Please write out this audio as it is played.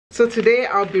So today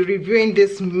I'll be reviewing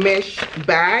this mesh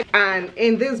bag, and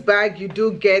in this bag you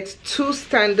do get 2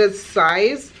 standard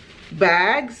size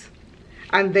bags,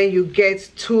 and then you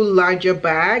get 2 larger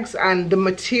bags, and the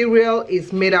material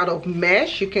is made out of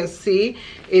mesh. You can see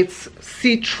it's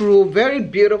see-through, very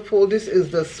beautiful. This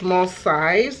is the small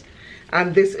size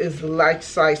and this is the large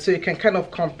size, so you can kind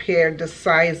of compare the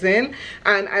sizing.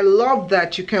 And I love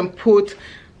that you can put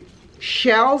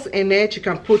shells in it, you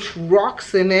can put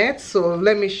rocks in it. So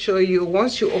let me show you.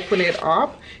 Once you open it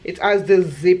up, it has this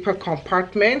zipper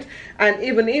compartment, and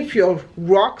even if your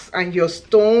rocks and your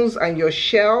stones and your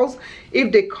shells,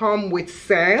 if they come with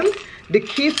sand, the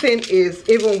key thing is,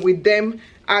 even with them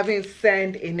having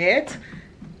sand in it,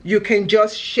 you can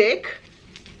just shake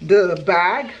the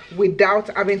bag without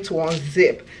having to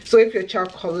unzip. So if your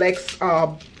child collects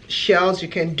shells, you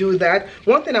can do that.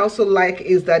 One thing I also like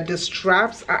is that the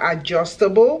straps are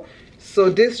adjustable. So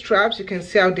these straps, you can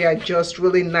see how they adjust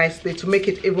really nicely to make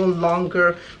it even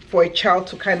longer for a child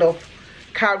to kind of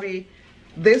carry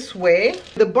this way.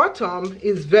 The bottom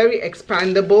is very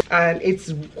expandable and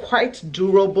it's quite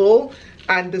durable,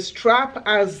 and the strap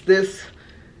has this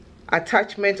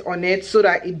attachment on it so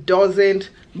that it doesn't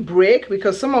break,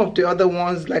 because some of the other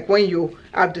ones, like when you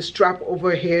have the strap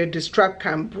over here, the strap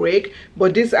can break,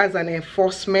 but this has an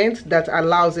enforcement that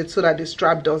allows it so that the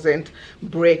strap doesn't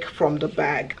break from the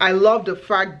bag. I love the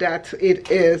fact that it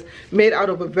is made out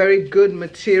of a very good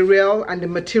material, and the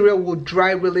material will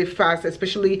dry really fast,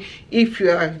 especially if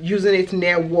you are using it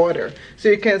near water. So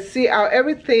you can see how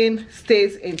everything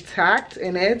stays intact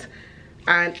in it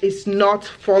and it's not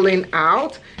falling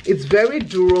out. It's very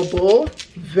durable,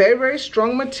 very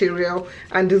strong material,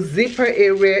 and the zipper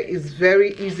area is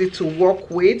very easy to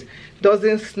work with,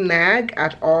 doesn't snag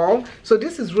at all. So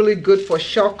this is really good for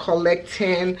shell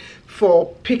collecting, for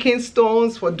picking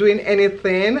stones, for doing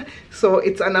anything. So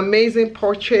it's an amazing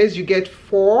purchase. You get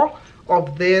 4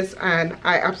 of this and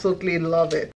I absolutely love it.